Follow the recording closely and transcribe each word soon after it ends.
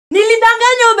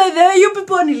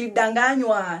people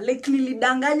nilidanganywa. Like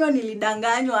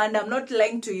nilidanganywa and I'm not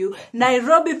lying to you.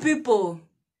 Nairobi people.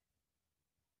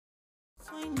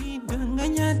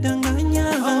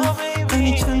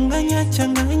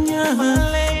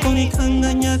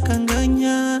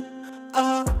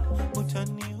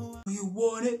 You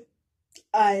want it?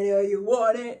 I know you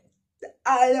want it.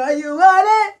 I know you want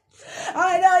it.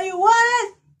 I know you want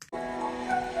it.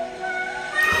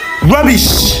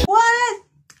 Rubbish. Want it?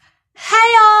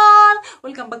 Hey y'all!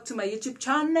 Welcome back to my YouTube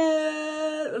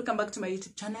channel. Welcome back to my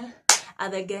YouTube channel.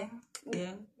 Other gang.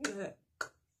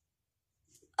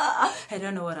 I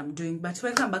don't know what I'm doing, but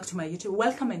welcome back to my YouTube.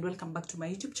 Welcome back to my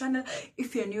YouTube channel.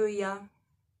 If you're new here,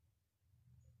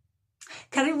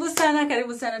 karibu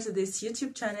sana to this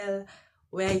YouTube channel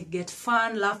where you get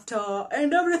fun, laughter,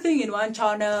 and everything in one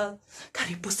channel.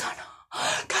 Karibu sana.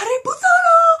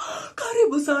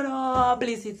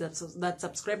 Please hit that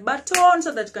subscribe button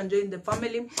so that you can join the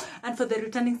family. And for the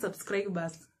returning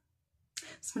subscribers,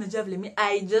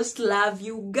 I just love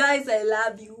you guys. I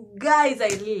love you guys. I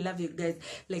really love you guys.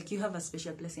 Like, you have a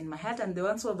special place in my heart. And the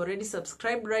ones who have already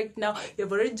subscribed right now,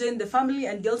 you've already joined the family,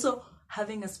 and you're also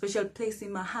having a special place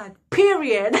in my heart,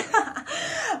 period.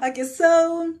 Okay,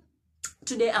 so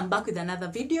today I'm back with another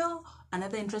video,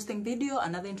 another interesting video,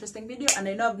 and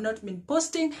I know I've not been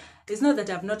posting. It's not that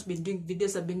I've not been doing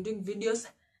videos. I've been doing videos.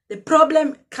 The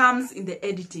problem comes in the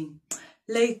editing.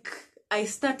 Like, I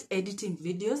start editing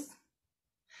videos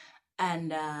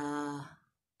and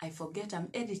I forget I'm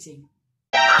editing.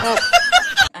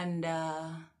 And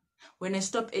when I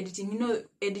stop editing, you know,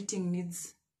 editing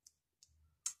needs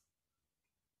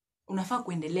unafaa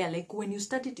kuendelea. Like, when you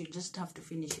start it, you just have to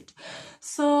finish it.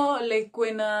 So like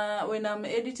when I'm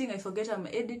editing, I forget I'm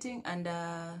editing, and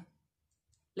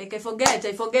like I forget.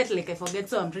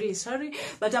 So I'm really sorry,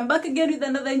 but I'm back again with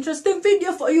another interesting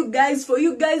video for you guys.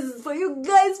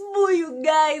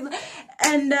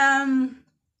 And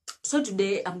so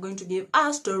today I'm going to give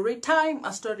a story time,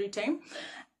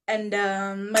 and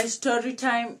my story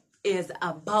time is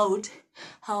about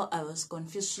how I was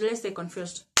confused. Let's say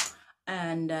confused.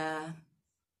 And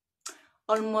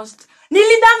almost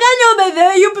nilidanganywa, by the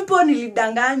way, you people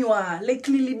nilidanganywa. Like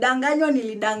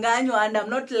nilidanganywa, and I'm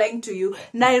not lying to you.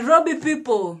 Nairobi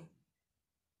people.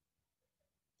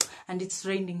 And it's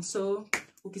raining, so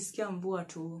ukisikia mvua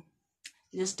tu,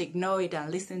 just ignore it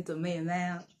and listen to me,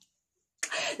 man.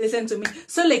 Listen to me.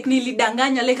 So like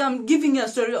nilidanganywa, like I'm giving you a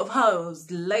story of how I was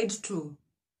lied to.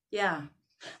 Yeah.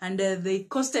 And they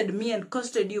costed me and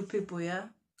costed you people, yeah.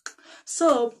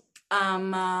 So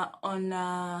on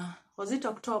was it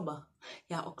October?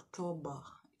 Yeah, October.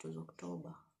 It was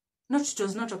October. It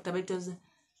was not October. It was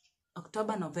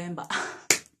October, November.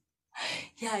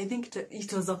 Yeah, I think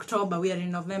it was October. We are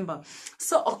in November.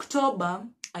 So October,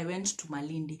 I went to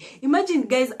Malindi. Imagine,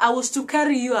 guys, I was to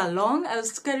carry you along. I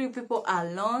was to carry people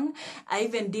along. I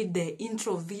even did the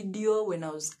intro video when I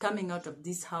was coming out of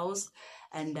this house.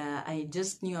 And I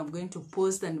just knew I'm going to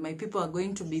post, and my people are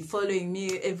going to be following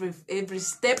me every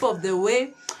step of the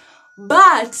way.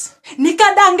 But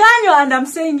nikadanganywa, and I'm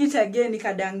saying it again,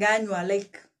 nikadanganywa.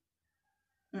 Like,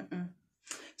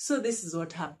 So this is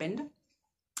what happened.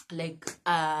 Like,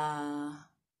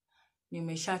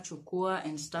 nimeshachukua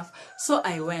and stuff. So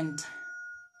I went.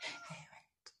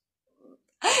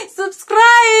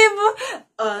 Subscribe.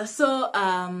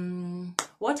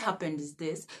 What happened is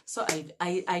this. So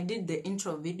I did the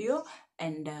intro video,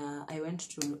 and I went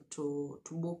to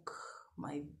book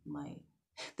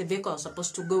the vehicle I was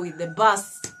supposed to go with, the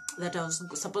bus that I was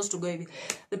supposed to go with.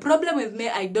 The problem with me,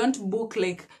 I don't book,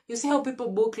 like, you see how people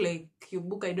book, like, you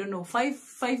book, I don't know, five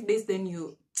days, then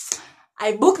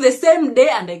I book the same day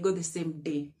and I go the same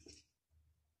day.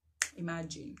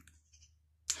 Imagine.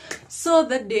 So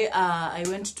that day, I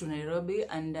went to Nairobi,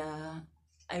 and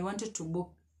I wanted to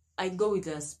book. I go with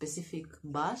a specific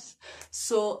bus.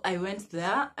 So I went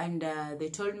there, and they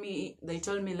told me like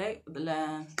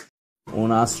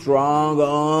Una strong.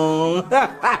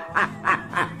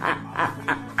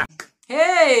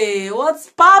 Hey, what's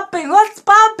popping? Why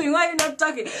are you not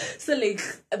talking? So like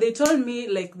they told me,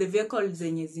 like, the vehicle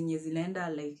zenye zinaenda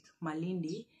like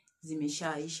Malindi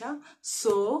zimeshaisha.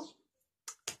 So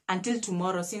until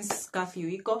tomorrow, since curfew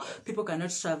iko, people cannot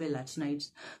travel at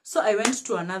night. So I went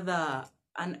to another,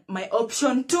 and my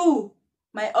option two.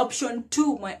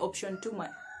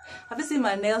 Have you seen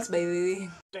my nails, by the way?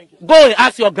 Go and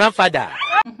ask your grandfather.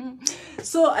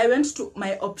 So I went to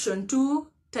my option 2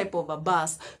 type of a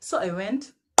bus. So I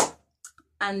went,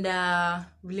 and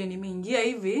vile nimeingia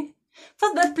hivi,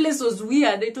 first that place was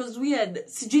weird. It was weird.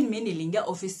 Sijui mimi nilingia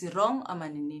office wrong ama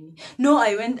nini. No,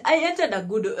 I entered a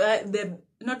good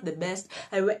not the best.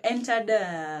 I entered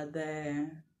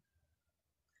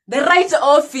the right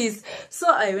office. So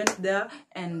I went there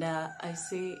and I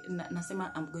say,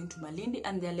 nasema I'm going to Malindi,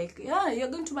 and they're like, yeah, you're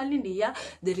going to Malindi. Yeah,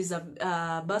 there is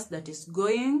a bus that is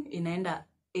going inaenda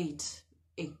 8.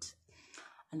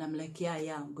 And I'm like,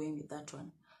 yeah, I'm going with that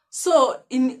one. So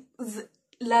in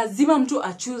lazima mtu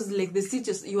choose like the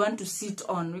seats you want to sit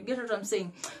on. You get what I'm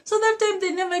saying? So that time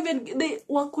they never even, they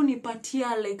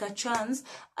wakunipatia like a chance.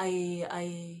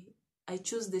 I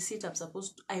choose the seat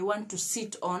I want to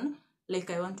sit on. Like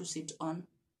I want to sit on.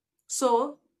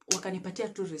 So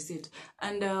wakanipatia tu receipt.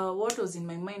 And what was in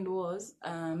my mind was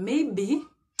maybe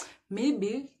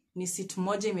ni seat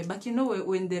moja imebaki. You know,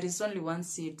 when there is only one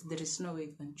seat, there is no way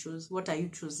you can choose. What are you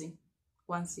choosing?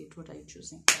 One seat, what are you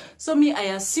choosing? So me,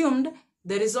 I assumed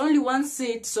there is only one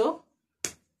seat, so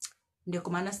ndio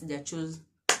kumana sija choose.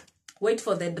 Wait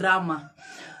for the drama.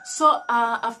 So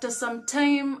after some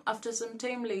time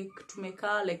like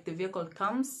tumeka, like the vehicle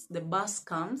comes, the bus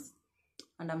comes,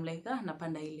 and I'm like,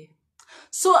 napanda ile.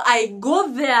 So I go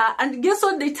there, and guess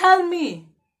what they tell me?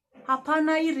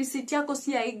 Hapana, hii receipt yako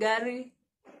si ya hii gari.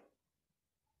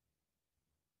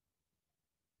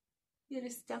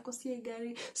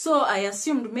 So I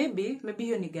assumed maybe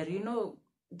hiyo ni gari, you know,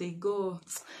 they go,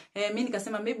 mimi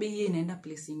nikasema maybe hii inaenda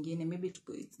place ingine, maybe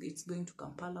it's going to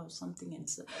Kampala or something, and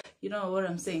so, you know what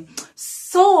I'm saying.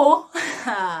 So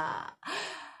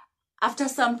after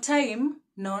some time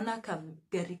naona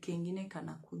gari kingine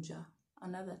kanakuja,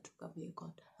 another took a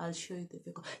vehicle. I'll show you the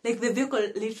vehicle. Like the vehicle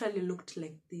literally looked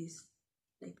like this.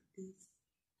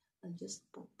 I'll just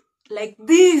pop like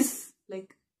this,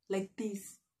 like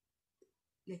this.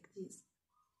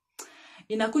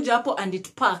 Inakuja hapo and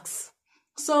it parks.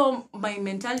 So my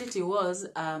mentality was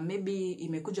maybe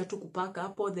imekuja tu kupaka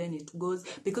hapo, then it goes,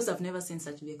 because I've never seen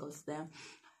such vehicles there.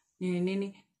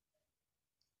 Nini.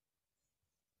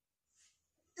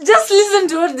 Just listen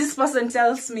to what this person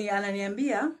tells me.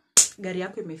 Ananiambia gari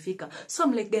yako imefika. So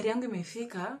I'm like, gari yangu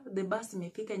imefika, the bus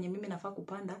imefika yenye mimi nafaa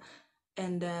kupanda,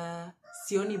 and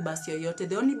sioni bus yoyote.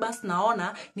 The only bus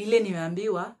naona ni ile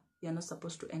nimeambiwa you're not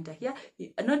supposed to enter here.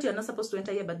 You're not supposed to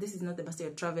enter here, but this is not the bus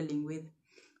you're traveling with.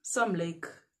 So I'm like,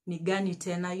 ni gani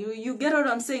tena? You get what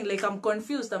I'm saying? Like, I'm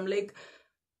confused. I'm like,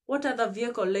 what other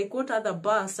vehicle? Like, what other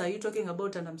bus are you talking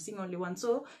about? And I'm seeing only one.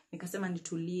 So nikasema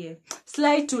nitulie.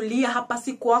 Slide tulia hapa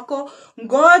si kwako.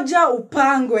 Ngoja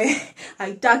upangwe.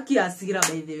 Haitaki hasira,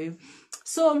 by the way.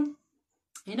 So,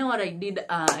 you know what I did?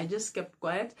 I just kept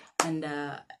quiet, and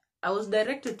I was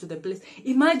directed to the place.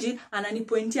 Imagine,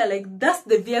 ananipointia like, that's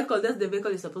the vehicle that's the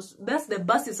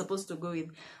bus is supposed to go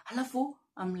with. Alafu,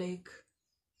 I'm like,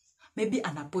 maybe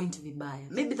anapoint vibaya.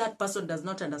 Maybe that person does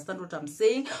not understand what I'm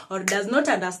saying, or does not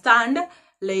understand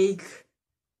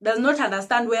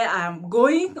where I am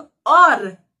going,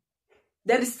 or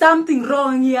there is something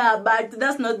wrong here, but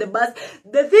that's not the bus.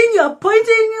 The thing you're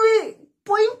pointing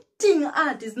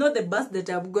at is not the bus that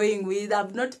I'm going with.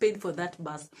 I've not paid for that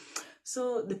bus.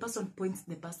 So the person points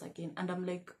the bus again, and I'm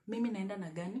like, mimi naenda na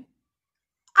gani?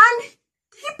 And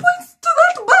he points to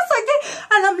that bus again,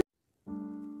 and I'm like,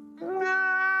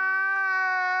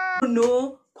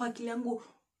 no, kwa akili yangu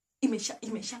imesha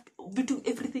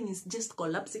everything is just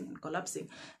collapsing,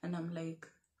 and I'm like,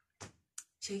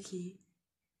 cheki,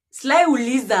 Sly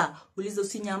uliza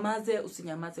usinyamaze,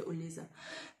 uliza.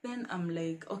 Then I'm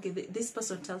like, okay, this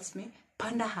person tells me,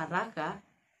 panda haraka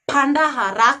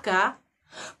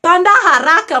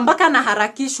mpaka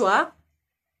naharakishwa.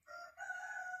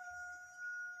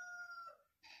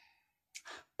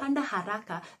 Panda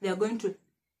haraka, they are going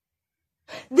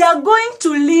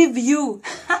to leave you.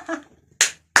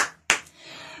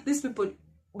 These people,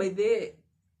 by the way,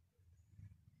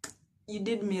 you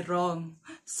did me wrong.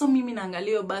 So mimi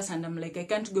naangalia bus, and I'm like, I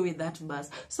can't go with that bus.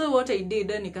 So what I did,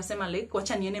 nikasema like,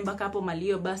 wacha niende mpaka hapo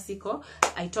malio bus iko.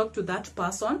 I talked to that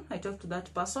person.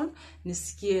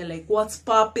 Nisikie like, what's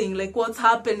popping? Like, what's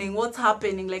happening?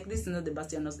 Like, this is not the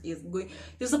bus you're going.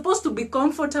 You're supposed to be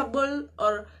comfortable,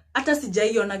 or hata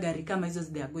sijaiona gari kama hizo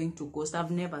they are going to coast.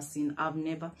 I've never.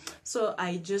 So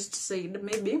I just said,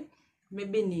 maybe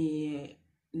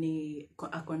ni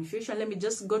a confusion. Let me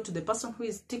just go to the person who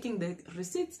is taking the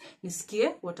receipts,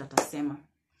 nisikie what atasema.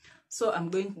 So I'm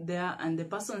going there, and the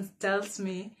person tells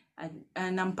me,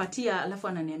 nampatia, alafu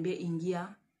ananiambia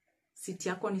ingia, seat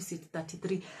yako ni seat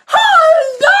 33.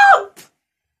 Hold up!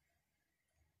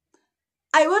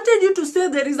 I wanted you to say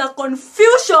there is a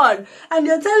confusion, and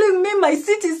you're telling me my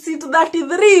seat is seat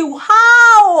 33.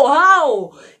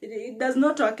 How? It does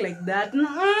not work like that.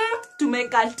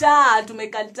 Tumekata.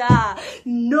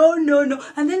 No.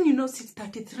 And then, you know, seat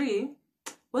 33,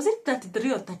 was it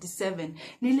 33 or 37?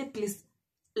 Nile place,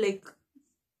 like,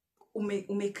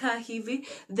 umekaa hivi,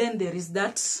 then there is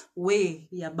that way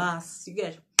ya bus, you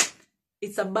get,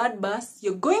 it's a bad bus,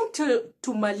 you're going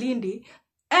to Malindi,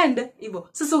 and hivyo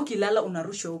sasa ukilala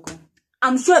unarusha huko.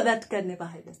 I'm sure that can never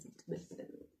hide a seat.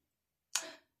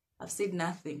 I've said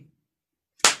nothing.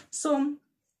 So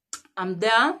I'm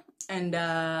there, and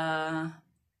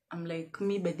I'm like,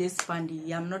 me by this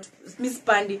Pandi, I'm not Miss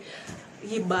Pandi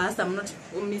he bus, I'm not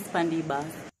Miss Pandi bus.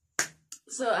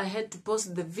 So I had to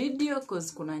post the video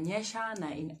because kuna nyesha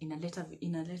na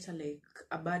inaleta like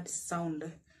a bad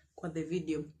sound kwa the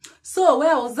video. So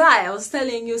where was I? I was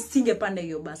telling you, singepanda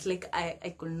your bus. Like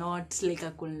I could not,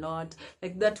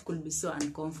 like that could be so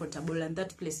uncomfortable, and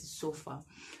that place is so far.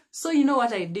 So you know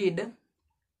what I did?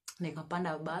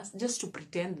 Nikapanda bus just to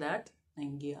pretend that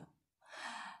naingia.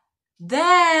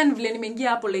 Then vile nimeingia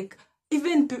hapo, like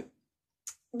even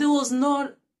there was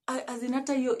no, as in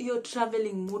hata your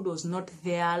traveling mood was not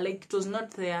there, like it was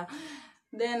not there.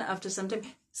 Then after some time,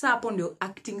 sa hapo ndio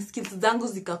acting skills zangu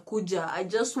zikakuja. I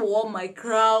just wore my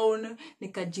crown,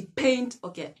 nikajipaint.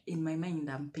 Okay, in my mind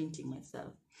I'm painting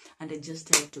myself, and I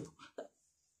just had to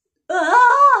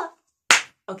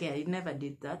okay, I never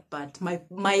did that, but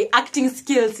my acting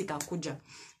skills ikakuja.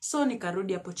 So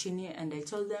nikarudi hapo chini, and I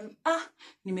told them,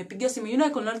 nimepigia simu. You know, I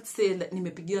could not say that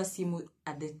nimepigia simu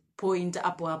at the point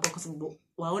hapo kwa sababu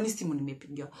waoni simu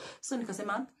nimepigia. So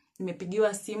nikasema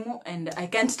nimepigiwa simu and I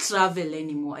can't travel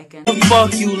anymore. I can't.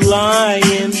 Fuck you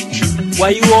lying. Why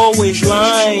you always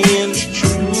lying?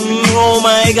 Oh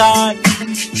my God.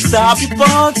 Stop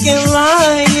fucking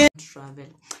lying. Travel.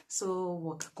 So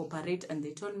waka cooperate, and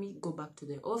they told me go back to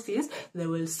the office. They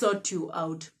will sort you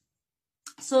out.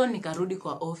 So nikarudi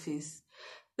kwa office.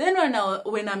 Then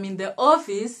when I'm in the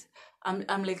office,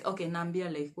 I'm like, okay, naambia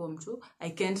like mtu,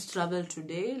 I can't travel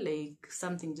today, like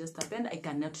something just happened, I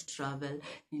cannot travel.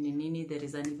 Nini, there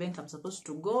is an event I'm supposed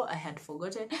to go, I had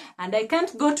forgotten, and I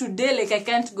can't go today, like I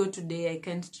can't go today, I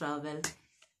can't travel.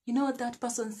 You know what that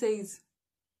person says?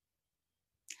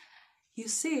 You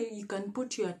see, you can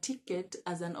put your ticket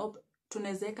as an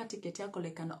tunaweka ticket yako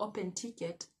like an open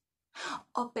ticket.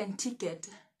 Open ticket.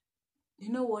 You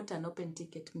know what an open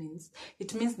ticket means?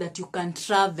 It means that you can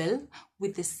travel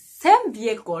with the same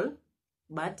vehicle,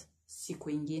 but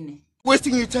siku ingine.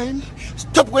 Wasting your time.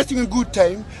 Stop wasting your good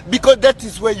time, because that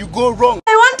is where you go wrong.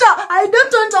 I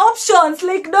don't want options.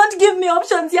 Like, don't give me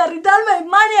options here. Return my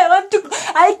money.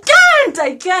 I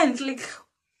can't. Like,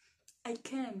 I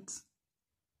can't.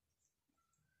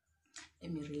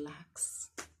 Let me relax.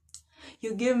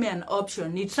 You give me an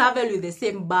option. You travel with the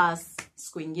same bus.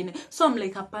 So I'm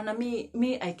like, hapana,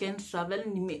 me, I can't travel.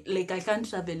 Like, I can't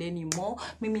travel anymore.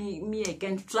 Me, I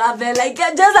can't travel. I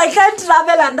can't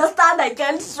travel. Understand? I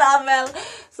can't travel.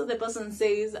 So the person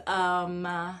says,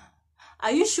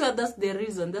 are you sure that's the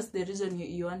reason? That's the reason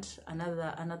you want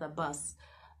another bus?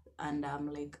 And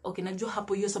I'm like, okay, najua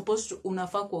hapo you're supposed to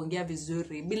unafaa kuongea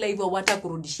vizuri. Bila hivyo wata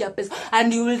kurudishia pesa.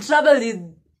 And you will travel with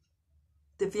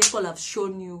the vehicle I've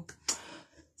shown you.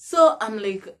 So I'm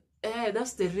like,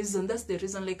 that's the reason.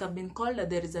 Like, I've been called that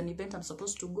there is an event I'm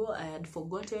supposed to go. I had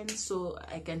forgotten, so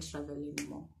I can't travel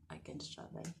anymore. I can't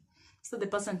travel. So the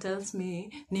person tells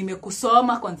me,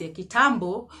 nimekusoma kwanzia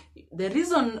kitambo. The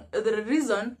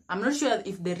reason, I'm not sure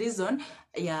if the reason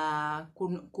ya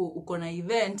uko na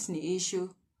event ni issue.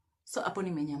 So hapo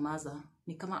nimenyamaza.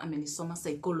 Ni kama amenisoma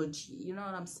psychology. You know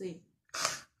what I'm saying?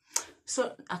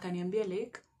 So akaniambia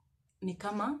like, ni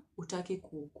kama utaki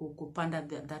kupanda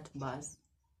that bus.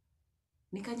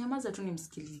 Nikanyamaza tu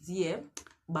nimsikilizie,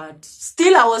 but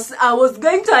still I was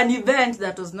going to an event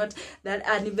that was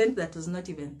not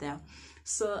even there.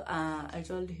 So I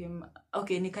told him,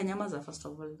 okay, nikanyamaza first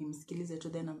of all, nimsikilize tu.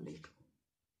 Then I'm like,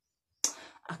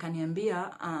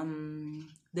 akaniambia,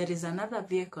 there is another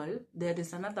vehicle, there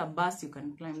is another bus you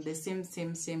can climb, the same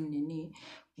nini,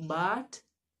 but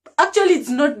actually it's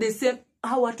not the same.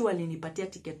 How watu walinipatia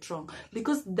ticket wrong,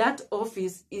 because that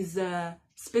office is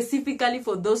specifically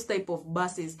for those type of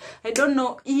buses. I don't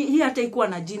know, hii hata ikuwa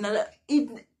na jina,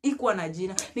 ikuwa na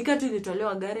jina. Nikatu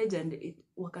ilitolewa garage and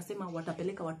wakasema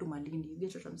watapeleka watu Malindi. You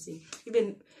get what I'm saying? Even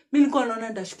mimi nilikuwa naona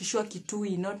ndashikishwa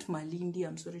Kitui, not Malindi.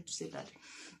 I'm sorry to say that.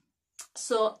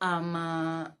 So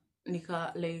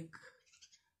nika like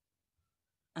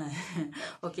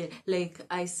okay, like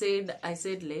I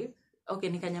said like, okay,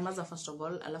 nikanyamaza first of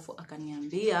all, alafu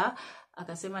akaniambia,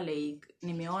 akasema like,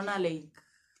 nimeona like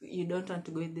you don't want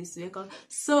to go with this vehicle,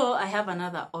 so I have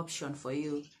another option for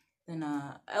you. Then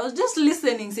I was just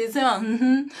listening. So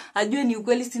ajue ni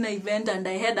ukweli sina event, and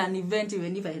I had an event.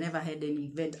 Even if I never had any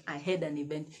event, I had an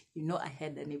event. You know, I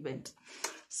had an event.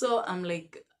 So I'm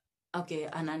like, okay,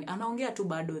 anaongea tu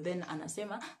bado. Then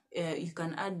anasema, you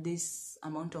can add this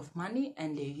amount of money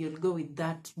and you'll go with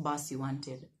that bus you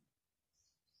wanted.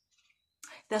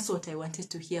 That's what I wanted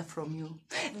to hear from you.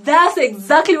 That's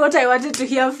exactly what I wanted to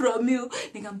hear from you.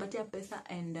 Nikampatia pesa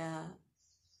and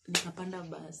nikapanda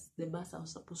bus, the bus I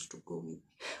was supposed to go with.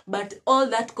 But all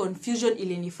that confusion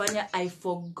ilinifanya I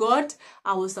forgot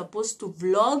I was supposed to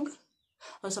vlog.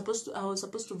 I was supposed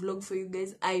to vlog for you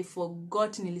guys. I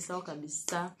forgot, nilisahau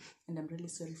kabisa, and I'm really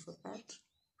sorry for that.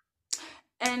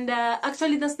 And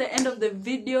actually that's the end of the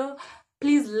video.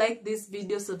 Please like this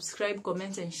video, subscribe,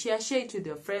 comment, and share it with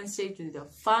your friends, share it with your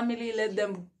family. Let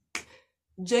them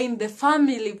join the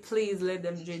family, please. Let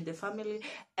them join the family.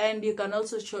 And you can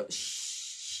also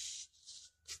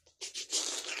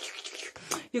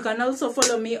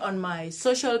follow me on my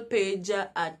social page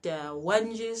at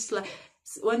Wanjisly,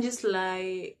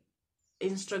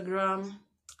 Instagram,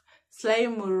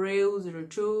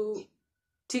 SlyMureu02,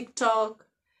 TikTok.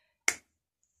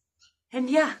 And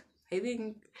yeah, I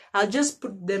think I'll just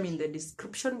put them in the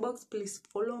description box. Please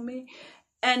follow me.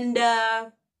 And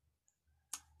that's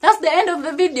the end of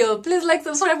the video. Please like,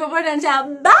 subscribe, comment, and share.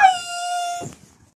 Bye!